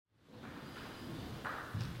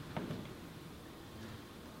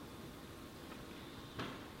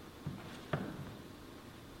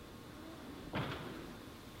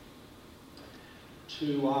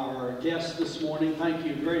To our guests this morning, thank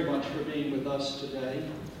you very much for being with us today.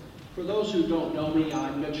 For those who don't know me,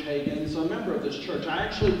 I'm Mitch Higgins, a member of this church. I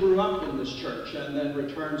actually grew up in this church and then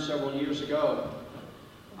returned several years ago.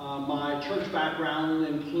 My church background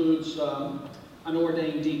includes an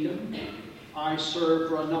ordained deacon. I served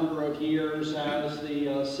for a number of years as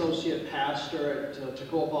the associate pastor at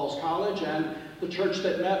Toccoa Falls College and the church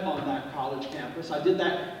that met on that college campus. I did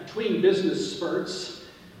that between business spurts.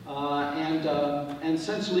 And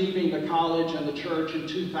since leaving the college and the church in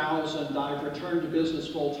 2000, I've returned to business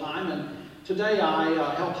full-time, and today I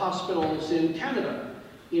help hospitals in Canada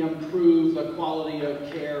improve the quality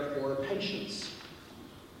of care for patients.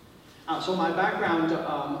 So my background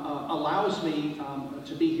allows me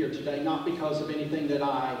to be here today, not because of anything that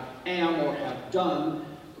I am or have done,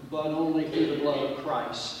 but only through the blood of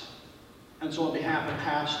Christ. And so on behalf of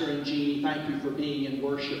Pastor and Jeannie, thank you for being in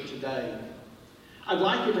worship today. I'd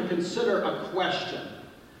like you to consider a question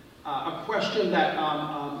that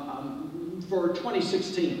for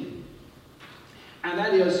 2016, and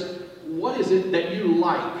that is, what is it that you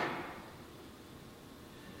like?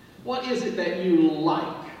 What is it that you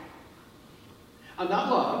like? Not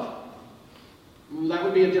love. That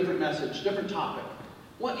would be a different message, different topic.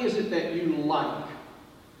 What is it that you like?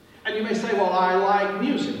 And you may say, well, I like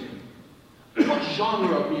music. What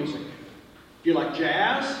genre of music? Do you like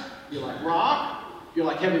jazz? Do you like rock? Do you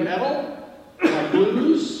like heavy metal? Do you like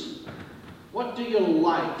blues? What do you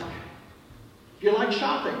like? Do you like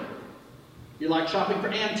shopping? Do you like shopping for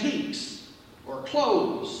antiques, or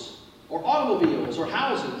clothes, or automobiles, or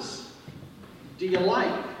houses? Do you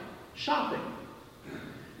like shopping?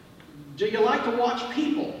 Do you like to watch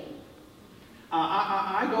people?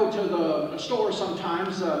 I go to the store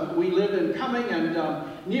sometimes. We live in Cumming, and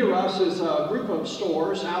near us is a group of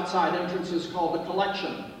stores, outside entrances, called The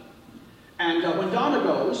Collection. And when Donna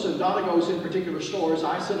goes, and Donna goes in particular stores,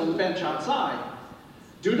 I sit on the bench outside,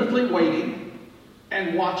 dutifully waiting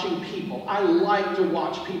and watching people. I like to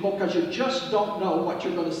watch people because you just don't know what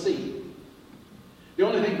you're going to see. The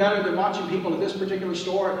only thing better than watching people at this particular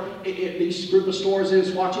store, this group of stores,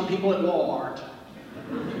 is watching people at Walmart.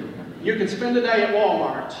 You can spend a day at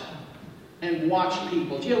Walmart and watch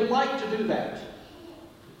people. Do you like to do that?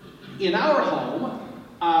 In our home,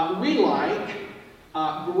 we like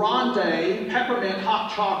Grande peppermint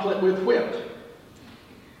hot chocolate with whip.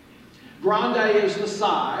 Grande is the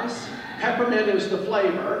size, peppermint is the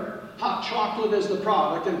flavor, hot chocolate is the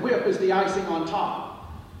product, and whip is the icing on top.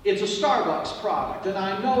 It's a Starbucks product, and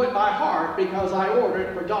I know it by heart because I order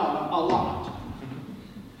it for Donna a lot.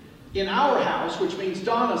 In our house, which means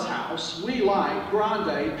Donna's house, we like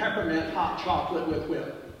Grande peppermint hot chocolate with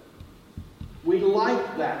whip. We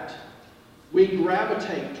like that. We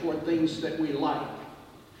gravitate toward things that we like.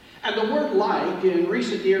 And the word like in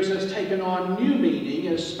recent years has taken on new meaning,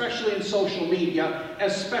 especially in social media,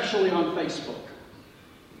 especially on Facebook.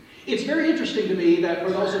 It's very interesting to me that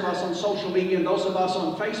for those of us on social media and those of us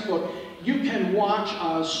on Facebook, you can watch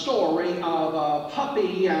a story of a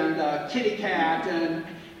puppy and a kitty cat and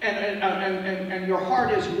your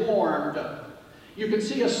heart is warmed. You can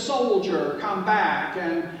see a soldier come back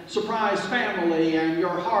and surprise family and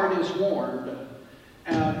your heart is warmed.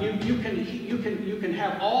 You can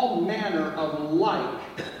have all manner of like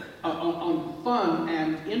on fun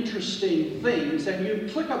and interesting things, and you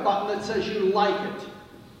click a button that says you like it.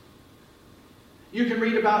 You can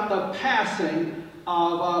read about the passing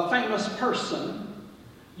of a famous person.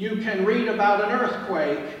 You can read about an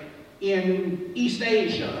earthquake in East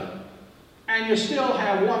Asia, and you still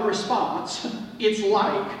have one response. It's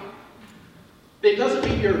like. It doesn't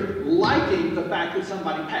mean you're liking the fact that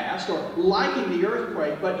somebody passed or liking the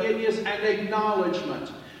earthquake, but it is an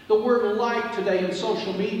acknowledgement. The word like today in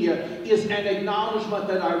social media is an acknowledgement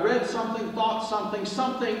that I read something, thought something,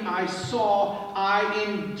 something I saw, I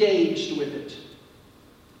engaged with it.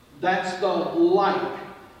 That's the like.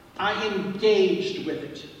 I engaged with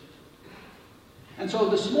it. And so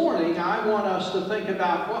this morning, I want us to think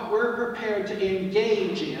about what we're prepared to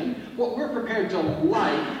engage in, what we're prepared to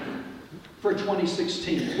like for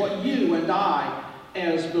 2016. What you and I,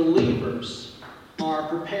 as believers, are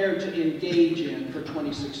prepared to engage in for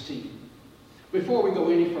 2016. Before we go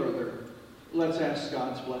any further, let's ask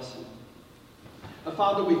God's blessing.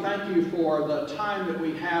 Father, we thank you for the time that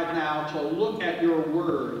we have now to look at your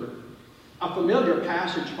word. A familiar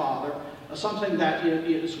passage, Father, something that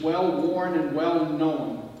is well worn and well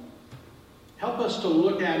known. Help us to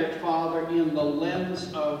look at it, Father, in the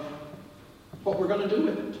lens of what we're going to do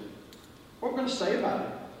with it, what we're going to say about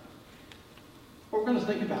it, what we're going to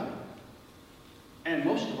think about it, and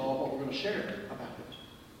most of all, what we're going to share about it.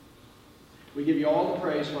 We give you all the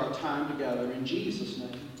praise for our time together. In Jesus'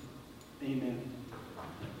 name, amen.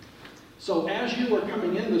 So as you were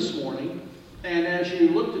coming in this morning, and as you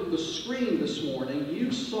looked at the screen this morning,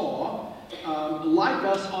 you saw like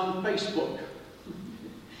us on Facebook.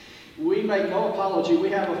 We make no apology. We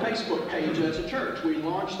have a Facebook page as a church. We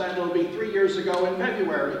launched that, it'll be 3 years ago in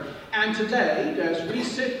February. And today, as we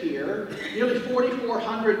sit here, nearly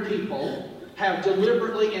 4,400 people have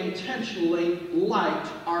deliberately, intentionally liked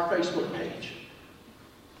our Facebook page.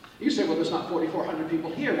 You say, well, there's not 4,400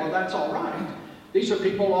 people here. Well, that's all right. These are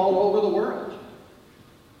people all over the world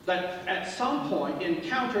that at some point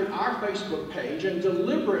encountered our Facebook page and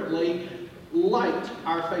deliberately liked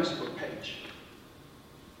our Facebook page.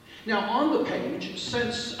 Now, on the page,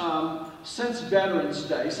 since Veterans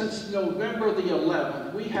Day, since November the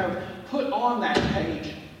 11th, we have put on that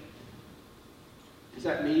page. Is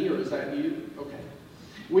that me or is that you? Okay.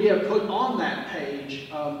 We have put on that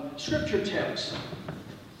page scripture texts,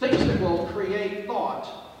 things that will create thought,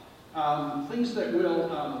 things that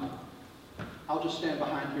will, I'll just stand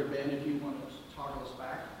behind here, Ben, if you want to toggle us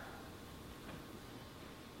back.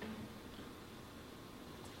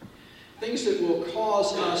 Things that will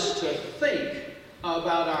cause us to think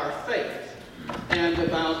about our faith and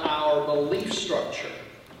about our belief structure.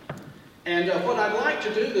 And what I'd like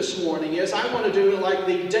to do this morning is I want to do like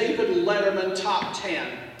the David Letterman Top 10.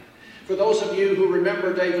 For those of you who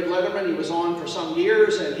remember David Letterman, he was on for some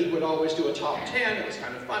years and he would always do a top 10. It was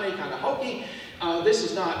kind of funny, kind of hokey. This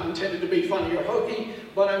is not intended to be funny or hokey,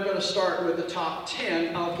 but I'm going to start with the top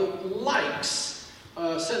 10 of the likes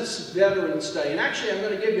since Veterans Day. And actually, I'm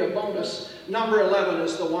going to give you a bonus. Number 11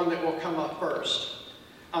 is the one that will come up first.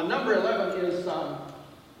 Number 11 is,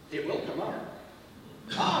 it will come up.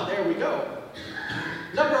 Ah, there we go.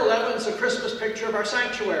 Number 11 is a Christmas picture of our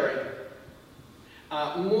sanctuary.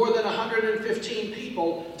 More than 115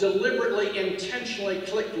 people deliberately, intentionally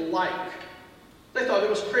clicked like. They thought it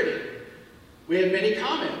was pretty. We had many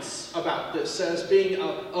comments about this as being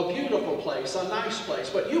a beautiful place, a nice place.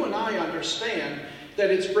 But you and I understand that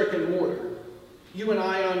it's brick and mortar. You and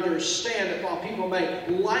I understand that while people may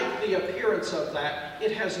like the appearance of that,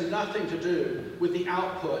 it has nothing to do with the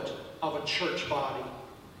output of a church body.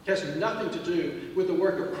 It has nothing to do with the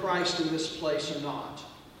work of Christ in this place or not.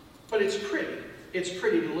 But it's pretty. It's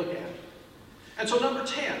pretty to look at. And so number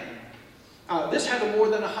 10, this had more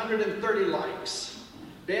than 130 likes.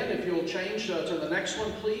 Ben, if you'll change to the next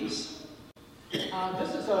one, please.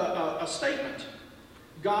 This is a statement.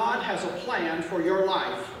 God has a plan for your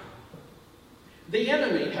life. The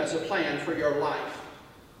enemy has a plan for your life.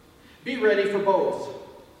 Be ready for both.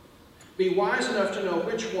 Be wise enough to know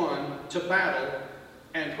which one to battle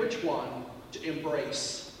and which one to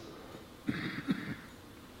embrace.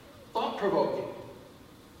 Thought-provoking.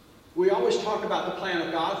 We always talk about the plan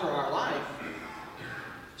of God for our life.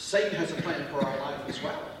 Satan has a plan for our life as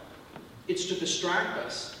well. It's to distract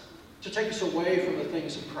us, to take us away from the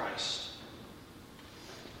things of Christ.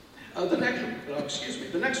 The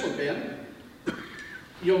next one, Ben.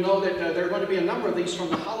 You'll know that there are going to be a number of these from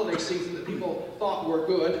the holiday season that people thought were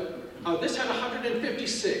good. This had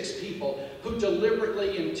 156 people who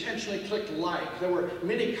deliberately, intentionally clicked like. There were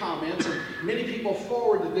many comments, and many people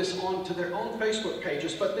forwarded this on to their own Facebook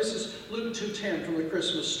pages. But this is Luke 2:10 from the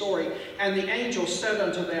Christmas story. And the angel said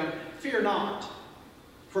unto them, Fear not,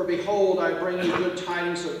 for behold, I bring you good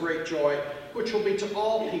tidings of great joy, which will be to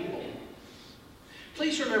all people.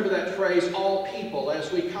 Please remember that phrase, all people,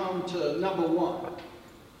 as we come to number 1.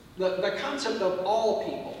 The concept of all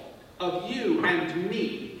people, of you and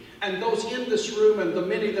me, and those in this room and the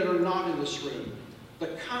many that are not in this room.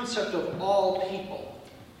 The concept of all people.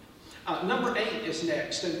 Number 8 is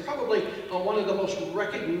next, and probably one of the most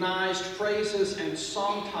recognized phrases and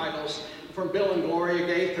song titles from Bill and Gloria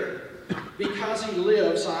Gaither. Because he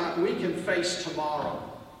lives, we can face tomorrow.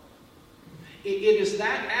 It is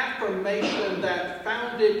that affirmation that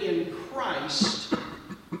founded in Christ,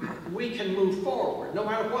 we can move forward, no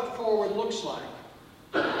matter what forward looks like.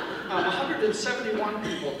 171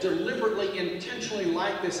 people deliberately, intentionally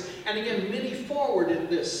like this, and again, many forwarded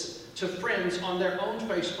this to friends on their own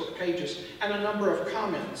Facebook pages, and a number of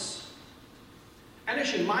comments. And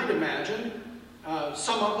as you might imagine,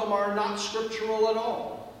 some of them are not scriptural at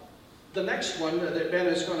all. The next one that Ben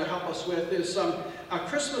is going to help us with is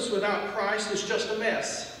Christmas without Christ is just a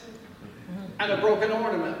mess, and a broken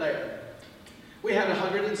ornament there. We had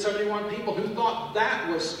 171 people who thought that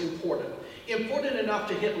was important. Important enough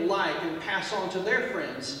to hit like and pass on to their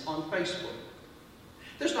friends on Facebook.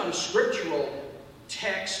 There's not a scriptural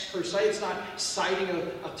text per se. It's not citing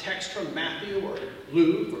a text from Matthew or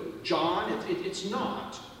Luke or John. It's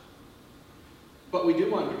not. But we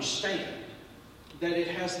do understand that it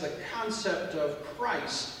has the concept of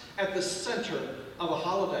Christ at the center of a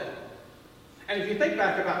holiday. And if you think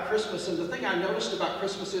back about Christmas, and the thing I noticed about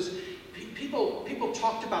Christmas is people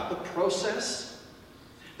talked about the process.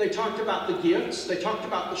 They talked about the gifts. They talked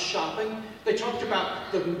about the shopping. They talked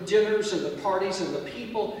about the dinners and the parties and the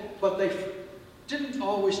people, but they didn't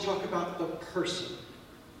always talk about the person.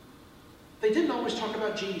 They didn't always talk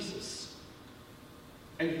about Jesus.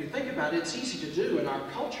 And if you think about it, it's easy to do in our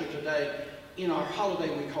culture today, in our holiday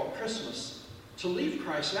we call Christmas, to leave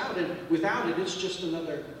Christ out, and without it, it's just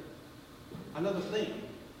another thing,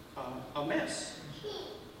 a mess.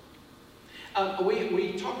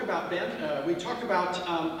 We talk about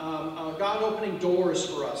God opening doors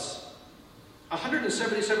for us.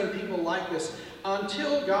 177 people like this.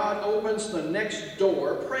 Until God opens the next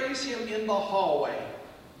door, praise Him in the hallway.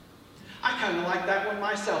 I kind of like that one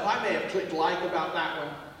myself. I may have clicked like about that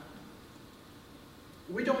one.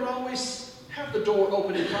 We don't always have the door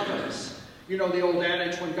open in front of us. You know the old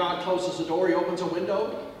adage, when God closes a door, He opens a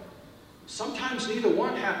window? Sometimes neither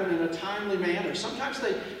one happen in a timely manner. Sometimes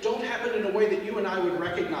they don't happen in a way that you and I would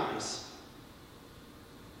recognize.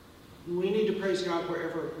 We need to praise God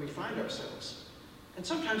wherever we find ourselves. And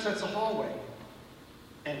sometimes that's a hallway.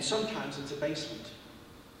 And sometimes it's a basement.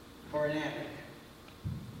 Or an attic.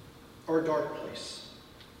 Or a dark place.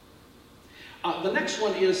 The next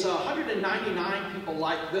one is 199 people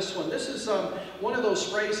like this one. This is one of those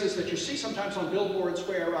phrases that you see sometimes on billboards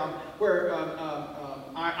where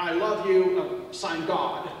I love you, sign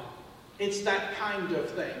God. It's that kind of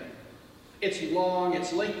thing. It's long,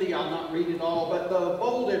 it's lengthy, I'll not read it all, but the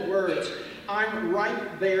bolded words, I'm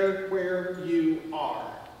right there where you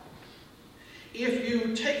are. If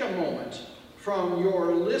you take a moment from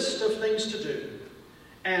your list of things to do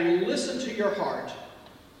and listen to your heart,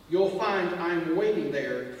 you'll find I'm waiting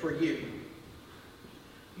there for you.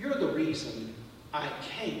 You're the reason I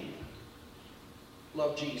came.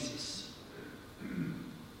 Love Jesus.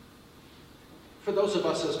 For those of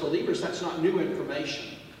us as believers, that's not new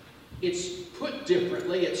information. It's put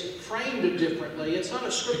differently, it's framed differently. It's not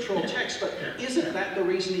a scriptural text, but isn't that the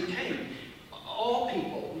reason He came? All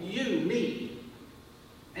people, you, me.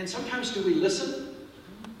 And sometimes do we listen?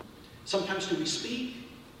 Sometimes do we speak?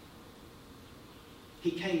 He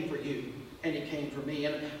came for you, and He came for me.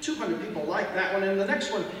 And 200 people like that one. And the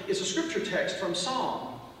next one is a scripture text from Psalm.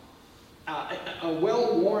 A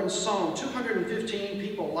well-worn psalm. 215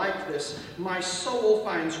 people like this. My soul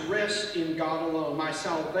finds rest in God alone. My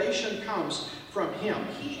salvation comes from Him.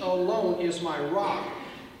 He alone is my rock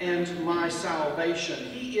and my salvation.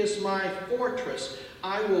 He is my fortress.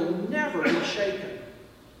 I will never be shaken.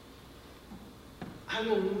 I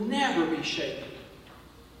will never be shaken.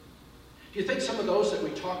 Do you think some of those that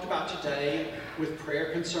we talked about today with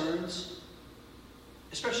prayer concerns,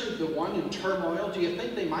 especially the one in turmoil, do you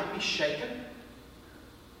think they might be shaken?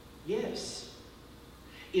 Yes.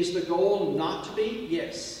 Is the goal not to be?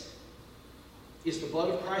 Yes. Is the blood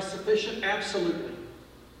of Christ sufficient? Absolutely.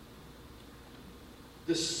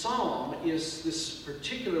 The psalm is this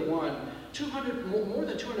particular one. More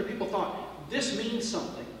than 200 people thought, this means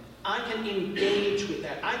something. I can engage with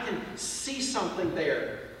that. I can see something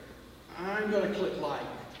there. I'm going to click like.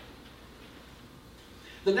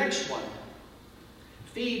 The next one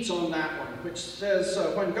feeds on that one, which says,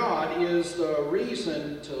 when God is the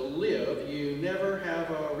reason to live, you never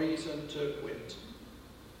have a reason to quit.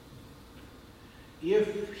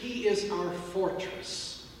 If He is our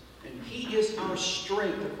fortress, and He is our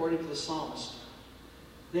strength, according to the psalmist,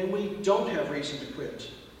 then we don't have reason to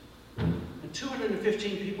quit. And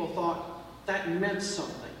 215 people thought that meant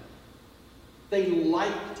something. They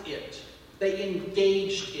liked it. They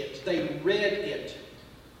engaged it. They read it.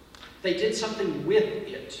 They did something with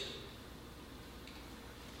it.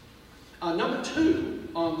 Number 2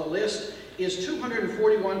 on the list is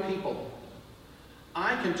 241 people.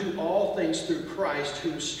 I can do all things through Christ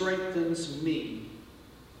who strengthens me.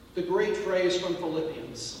 The great phrase from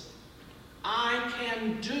Philippians. I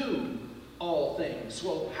can do all things.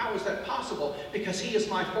 Well, how is that possible? Because He is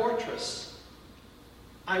my fortress.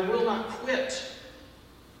 I will not quit.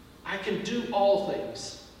 I can do all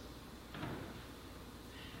things.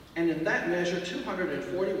 And in that measure,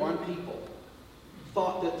 241 people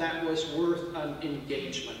thought that that was worth an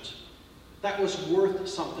engagement. That was worth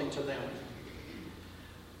something to them.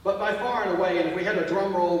 But by far and away, and if we had a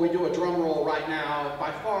drum roll, we do a drum roll right now,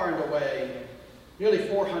 by far and away, nearly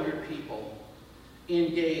 400 people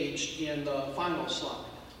engaged in the final slide.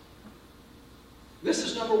 This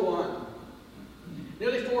is number 1.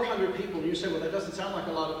 Nearly 400 people, and you say, well, that doesn't sound like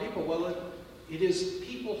a lot of people. Well, it is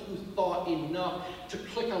people who thought enough to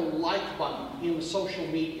click a like button in social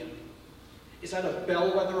media. Is that a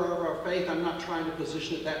bellwether of our faith? I'm not trying to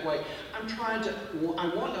position it that way.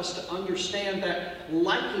 I want us to understand that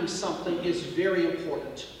liking something is very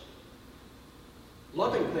important.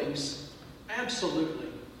 Loving things, absolutely.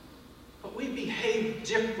 But we behave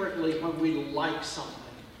differently when we like something.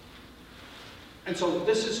 And so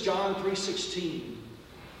this is John 3:16.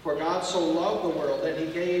 For God so loved the world that he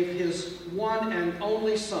gave his one and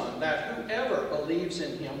only Son, that whoever believes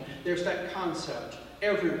in him, there's that concept,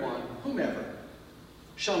 everyone, whomever,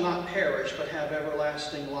 shall not perish but have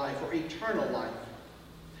everlasting life or eternal life.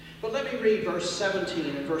 But let me read verse 17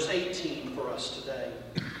 and verse 18 for us today.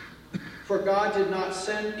 For God did not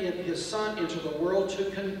send his Son into the world to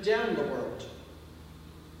condemn the world,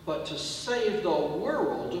 but to save the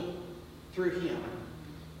world through him.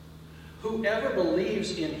 Whoever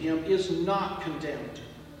believes in him is not condemned,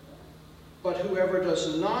 but whoever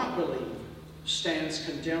does not believe stands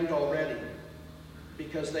condemned already,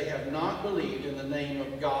 because they have not believed in the name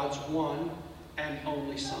of God's one and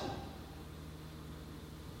only Son.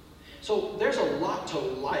 So there's a lot to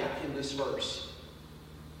like in this verse.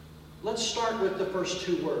 Let's start with the first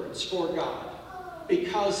two words, for God,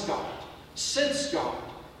 because God, since God.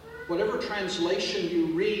 Whatever translation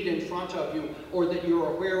you read in front of you or that you're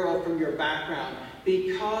aware of from your background,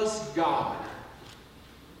 because God.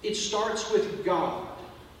 It starts with God.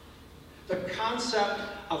 The concept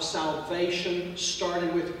of salvation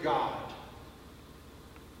started with God.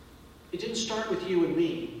 It didn't start with you and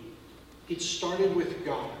me. It started with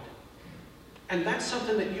God. And that's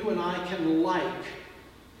something that you and I can like.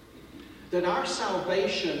 That our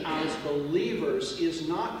salvation as believers is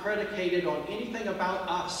not predicated on anything about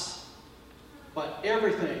us, but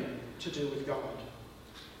everything to do with God.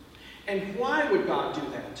 And why would God do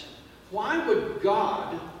that? Why would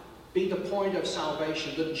God be the point of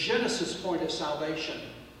salvation, the Genesis point of salvation?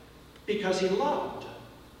 Because he loved.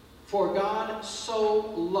 For God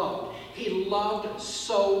so loved. He loved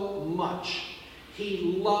so much.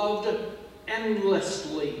 He loved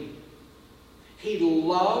endlessly. He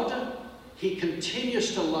loved. He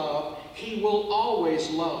continues to love. He will always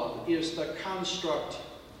love is the construct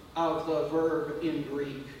of the verb in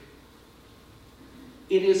Greek.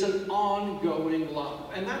 It is an ongoing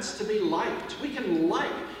love, and that's to be liked. We can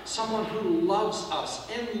like someone who loves us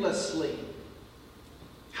endlessly.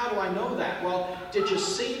 How do I know that? Well, did you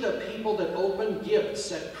see the people that open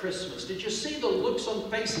gifts at Christmas? Did you see the looks on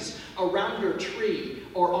faces around your tree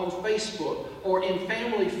or on Facebook or in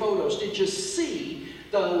family photos? Did you see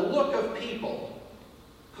the look of people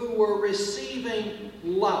who were receiving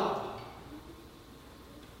love?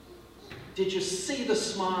 Did you see the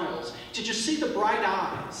smiles? Did you see the bright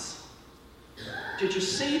eyes? Did you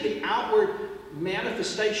see the outward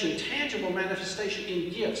manifestation, tangible manifestation in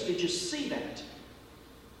gifts? Did you see that?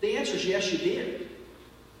 The answer is yes, you did.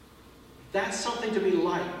 That's something to be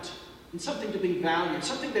liked and something to be valued,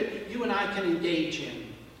 something that you and I can engage in.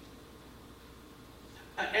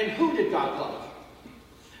 And who did God love?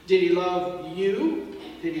 Did he love you?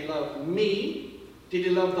 Did he love me? Did he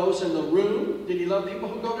love those in the room? Did he love people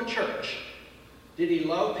who go to church? Did he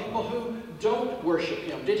love people who don't worship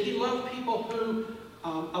him? Did he love people who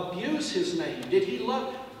abuse his name? Did he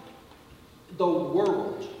love the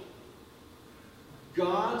world?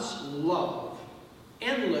 God's love,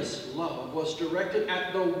 endless love, was directed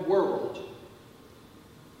at the world.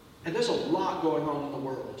 And there's a lot going on in the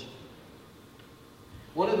world.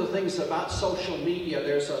 One of the things about social media,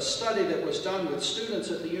 there's a study that was done with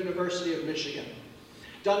students at the University of Michigan,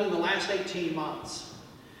 done in the last 18 months.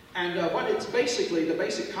 And what it's basically, the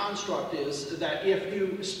basic construct is that if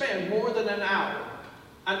you spend more than an hour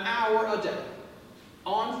a day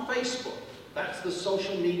on Facebook, that's the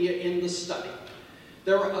social media in the study.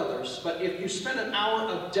 There are others, but if you spend an hour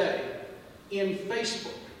a day in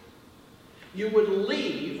Facebook, you would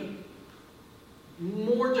leave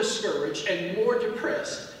more discouraged and more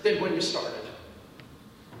depressed than when you started.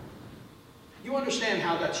 You understand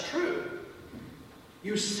how that's true.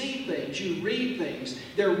 You see things, you read things,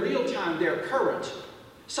 they're real time, they're current.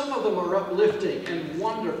 Some of them are uplifting and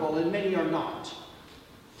wonderful, and many are not.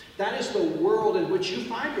 That is the world in which you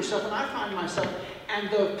find yourself, and I find myself. And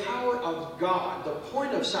the power of God, the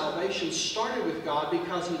point of salvation started with God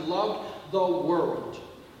because he loved the world.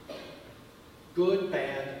 Good,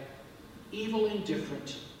 bad, evil,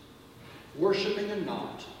 indifferent, worshiping and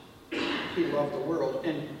not. He loved the world.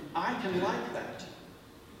 And I can like that.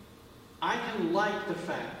 I can like the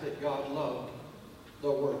fact that God loved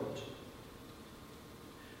the world.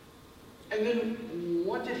 And then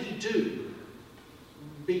what did he do?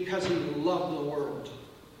 Because he loved the world,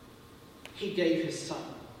 he gave his Son.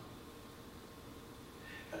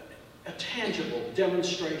 A tangible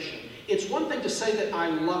demonstration. It's one thing to say that I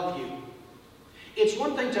love you. It's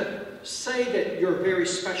one thing to say that you're very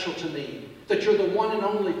special to me, that you're the one and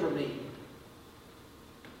only for me.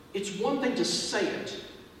 It's one thing to say it,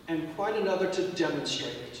 and quite another to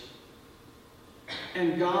demonstrate it.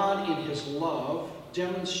 And God, in His love,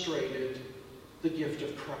 demonstrated the gift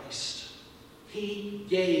of Christ. He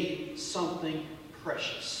gave something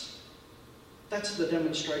precious. That's the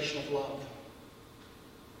demonstration of love.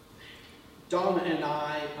 Donna and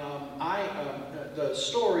the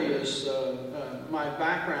story is my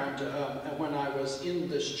background when I was in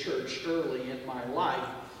this church early in my life,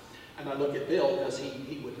 and I look at Bill because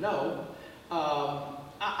he would know. I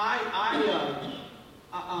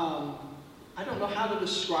don't know how to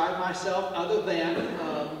describe myself other than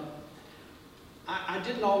I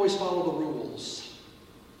didn't always follow the rules.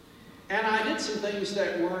 And I did some things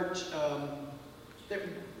that weren't,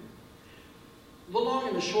 the long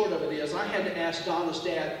and the short of it is I had to ask Donna's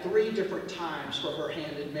dad 3 different times for her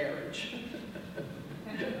hand in marriage.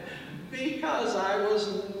 Because I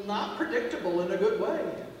was not predictable in a good way.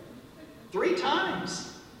 3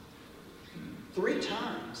 times. 3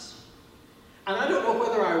 times. And I don't know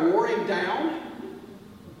whether I wore him down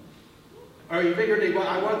or he figured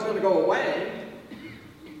I wasn't going to go away.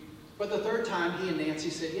 But the 3rd time, he and Nancy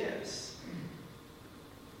said yes.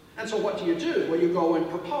 And so what do? Well, you go and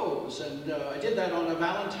propose. And I did that on a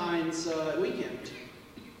Valentine's weekend.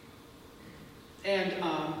 And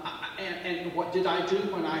what did I do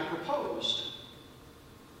when I proposed?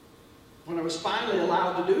 When I was finally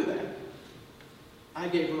allowed to do that, I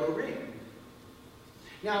gave her a ring.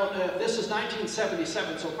 Now, this is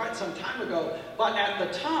 1977, so quite some time ago, but at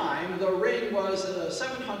the time, the ring was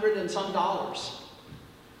 $700 and some.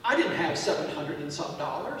 I didn't have $700 and some,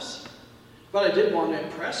 but I did want to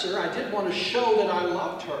impress her. I did want to show that I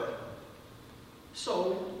loved her.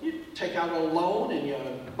 So you take out a loan and you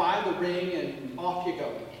buy the ring and off you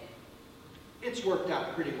go. It's worked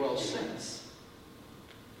out pretty well since.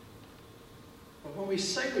 But when we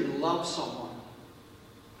say we love someone,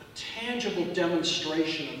 a tangible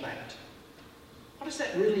demonstration of that, what does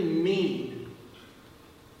that really mean?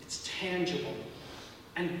 It's tangible.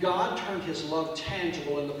 And God turned His love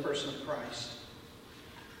tangible in the person of Christ.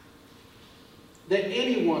 That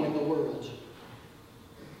anyone in the world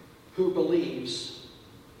who believes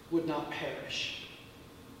would not perish,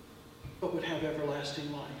 but would have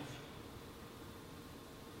everlasting life.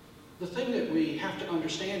 The thing that we have to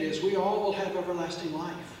understand is we all will have everlasting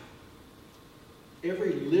life.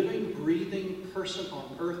 Every living, breathing person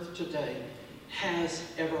on earth today has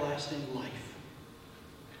everlasting life.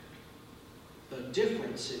 The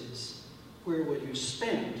difference is, where will you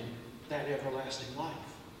spend that everlasting life?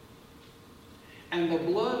 And the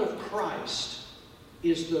blood of Christ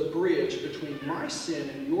is the bridge between my sin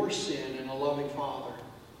and your sin and a loving Father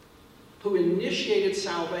who initiated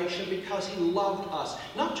salvation because He loved us.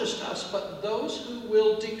 Not just us, but those who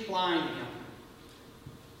will decline Him.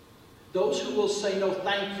 Those who will say no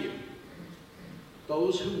thank you.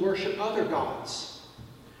 Those who worship other gods.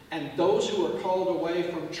 And those who are called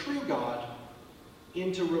away from true God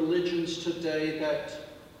into religions today that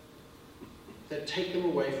take them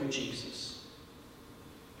away from Jesus.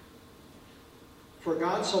 For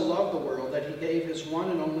God so loved the world that He gave His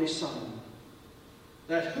one and only Son,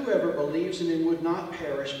 that whoever believes in Him would not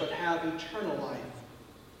perish but have eternal life.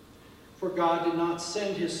 For God did not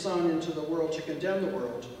send His Son into the world to condemn the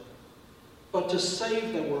world, but to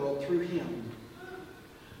save the world through Him.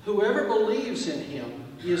 Whoever believes in Him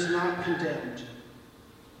is not condemned.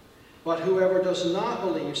 But whoever does not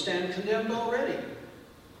believe stands condemned already,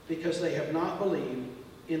 because they have not believed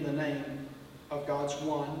in the name of God's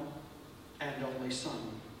one and only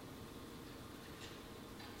Son.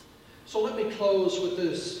 So let me close with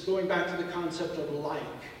this, going back to the concept of like.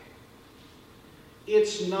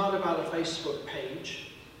 It's not about a Facebook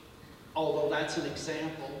page, although that's an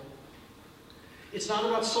example. It's not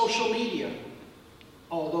about social media,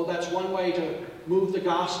 although that's one way to move the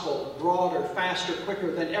gospel broader, faster, quicker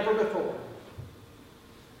than ever before.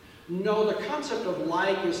 No, the concept of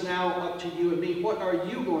like is now up to you and me. What are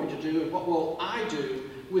you going to do, and what will I do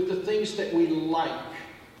with the things that we like?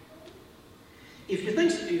 If you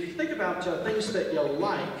think about things that you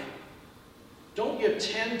like, don't you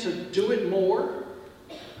tend to do it more?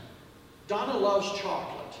 Donna loves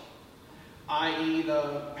chocolate, i.e.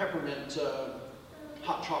 the peppermint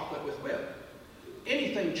hot chocolate with whip.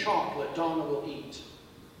 Anything chocolate, Donna will eat.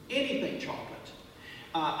 Anything chocolate.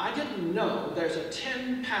 I didn't know there's a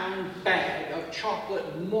 10-pound bag of chocolate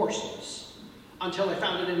morsels until I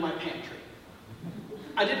found it in my pantry.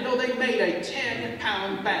 I didn't know they made a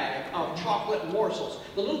 10-pound bag of chocolate morsels.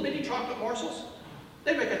 The little bitty chocolate morsels.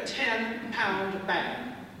 They make a 10-pound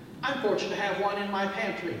bag. I'm fortunate to have one in my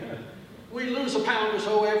pantry. We lose a pound or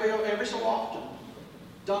so every so often.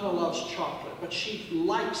 Donna loves chocolate, but she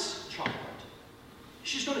likes chocolate.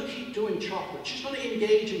 She's going to keep doing chocolate. She's going to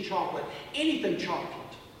engage in chocolate. Anything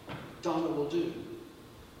chocolate, Donna will do.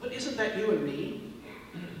 But isn't that you and me?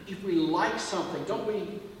 If we like something, don't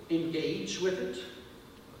we engage with it?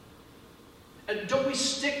 And don't we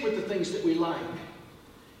stick with the things that we like?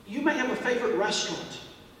 You may have a favorite restaurant.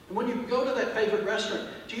 And when you go to that favorite restaurant,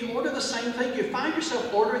 do you order the same thing? Do you find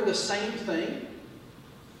yourself ordering the same thing?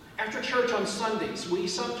 After church on Sundays, we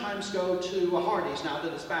sometimes go to Hardee's. Now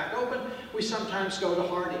that it's back open, we sometimes go to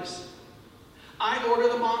Hardee's. I order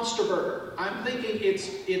the Monster Burger. I'm thinking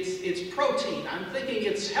it's protein. I'm thinking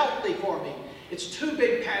it's healthy for me. It's 2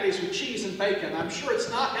 big patties with cheese and bacon. I'm sure it's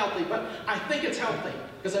not healthy, but I think it's healthy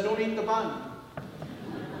because I don't eat the bun.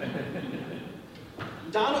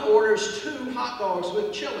 Donna orders 2 hot dogs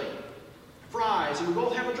with chili, fries, and we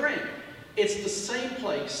both have a drink. It's the same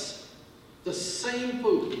place, the same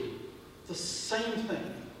food, the same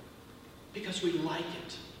thing, because we like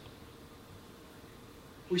it.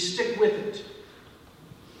 We stick with it.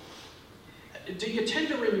 Do you tend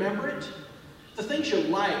to remember it? The things you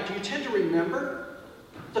like, do you tend to remember?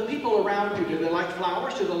 The people around you, do they like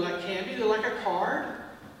flowers? Do they like candy? Do they like a card?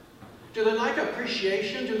 Do they like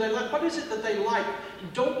appreciation? Do they like, what is it that they like?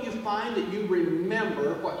 Don't you find that you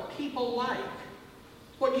remember what people like?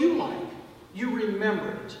 What you like, you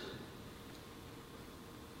remember it.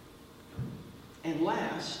 And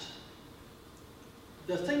last,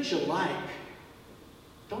 the things you like,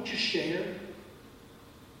 don't you share?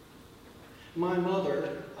 My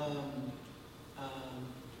mother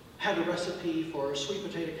had a recipe for sweet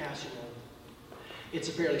potato casserole. It's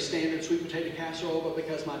a fairly standard sweet potato casserole, but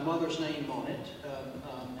because my mother's name on it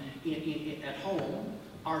at home,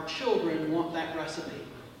 our children want that recipe.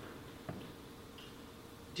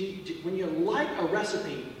 When you like a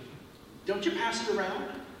recipe, don't you pass it around?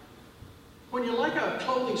 When you like a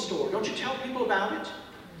clothing store, don't you tell people about it?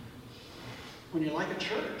 When you like a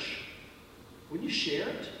church, wouldn't you share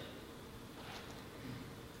it?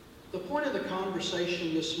 The point of the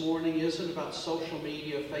conversation this morning isn't about social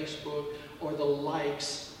media, Facebook, or the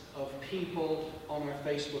likes of people on our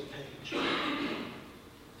Facebook page.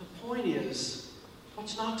 The point is,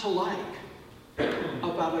 what's not to like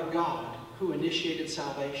about a God who initiated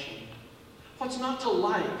salvation? What's not to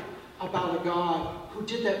like about a God who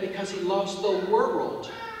did that because he loves the world?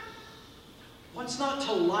 What's not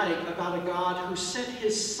to like about a God who sent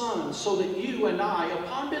his Son so that you and I,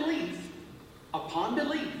 upon belief,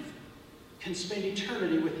 can spend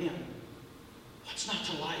eternity with him? What's not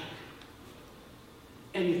to like?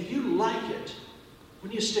 And if you like it,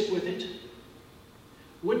 wouldn't you stick with it?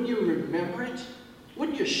 Wouldn't you remember it?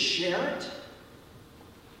 Wouldn't you share it?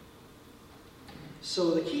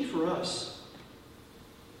 So the key for us,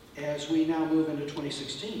 as we now move into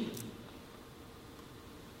 2016,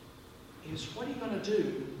 is what are you going to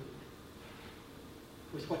do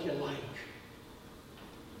with what you like?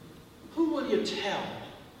 Who will you tell?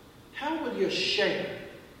 How will you share?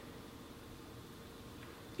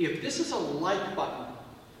 If this is a like button,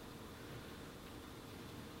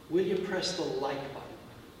 will you press the like button?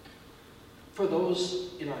 For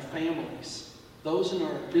those in our families, those in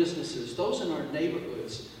our businesses, those in our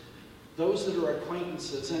neighborhoods, those that are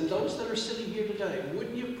acquaintances, and those that are sitting here today,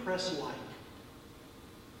 wouldn't you press like?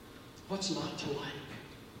 What's not to like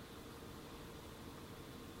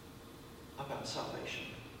about salvation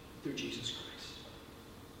through Jesus Christ?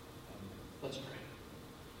 Let's pray.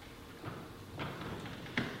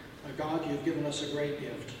 God, you've given us a great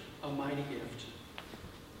gift, a mighty gift.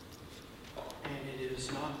 And it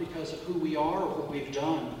is not because of who we are or what we've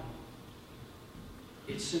done.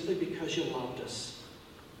 It's simply because you loved us.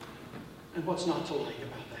 And what's not to like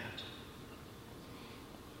about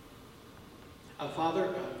that?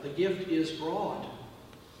 Father, the gift is broad.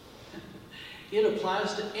 It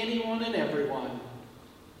applies to anyone and everyone.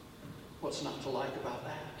 What's not to like about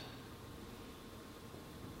that?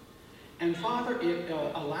 And Father, it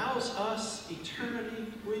allows us eternity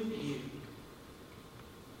with you.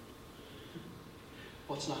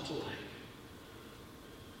 What's not to like?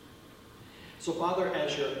 So Father,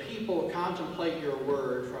 as your people contemplate your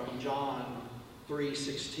word from John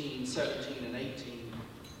 3:16, 17, and 18,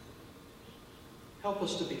 help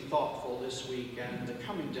us to be thoughtful this week and the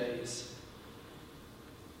coming days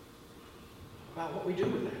about what we do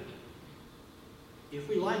with that. If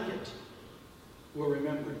we like it, we'll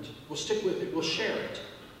remember it. We'll stick with it. We'll share it,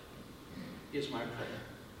 is my prayer.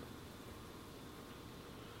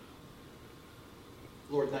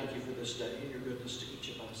 Lord, thank you for this day and your goodness to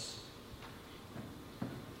each of us.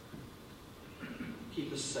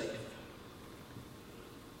 Keep us safe.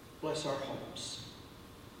 Bless our homes.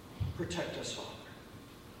 Protect us, Father,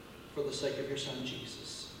 for the sake of your Son,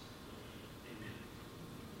 Jesus. Amen.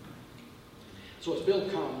 So as Bill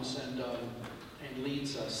comes and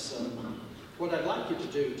leads us, what I'd like you to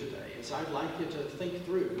do today is I'd like you to think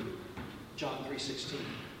through John 3:16.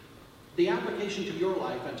 The application to your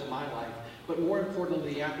life and to my life, but more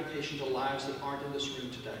importantly, the application to lives that aren't in this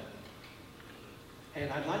room today. And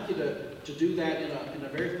I'd like you to do that in a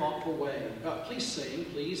very thoughtful way. Please sing,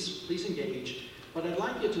 please engage, but I'd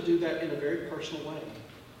like you to do that in a very personal way.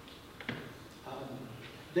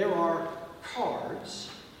 There are cards,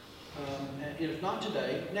 and if not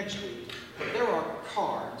today, next week, but there are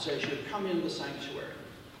cards as you come into the sanctuary.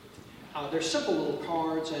 They're simple little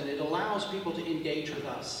cards, and it allows people to engage with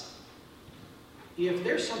us. If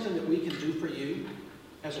there's something that we can do for you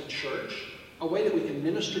as a church, a way that we can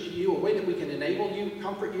minister to you, a way that we can enable you,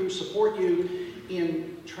 comfort you, support you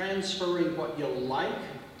in transferring what you like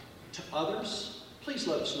to others, please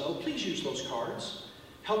let us know. Please use those cards.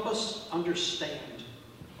 Help us understand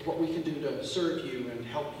what we can do to serve you and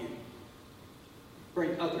help you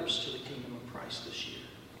bring others to the kingdom of Christ this year.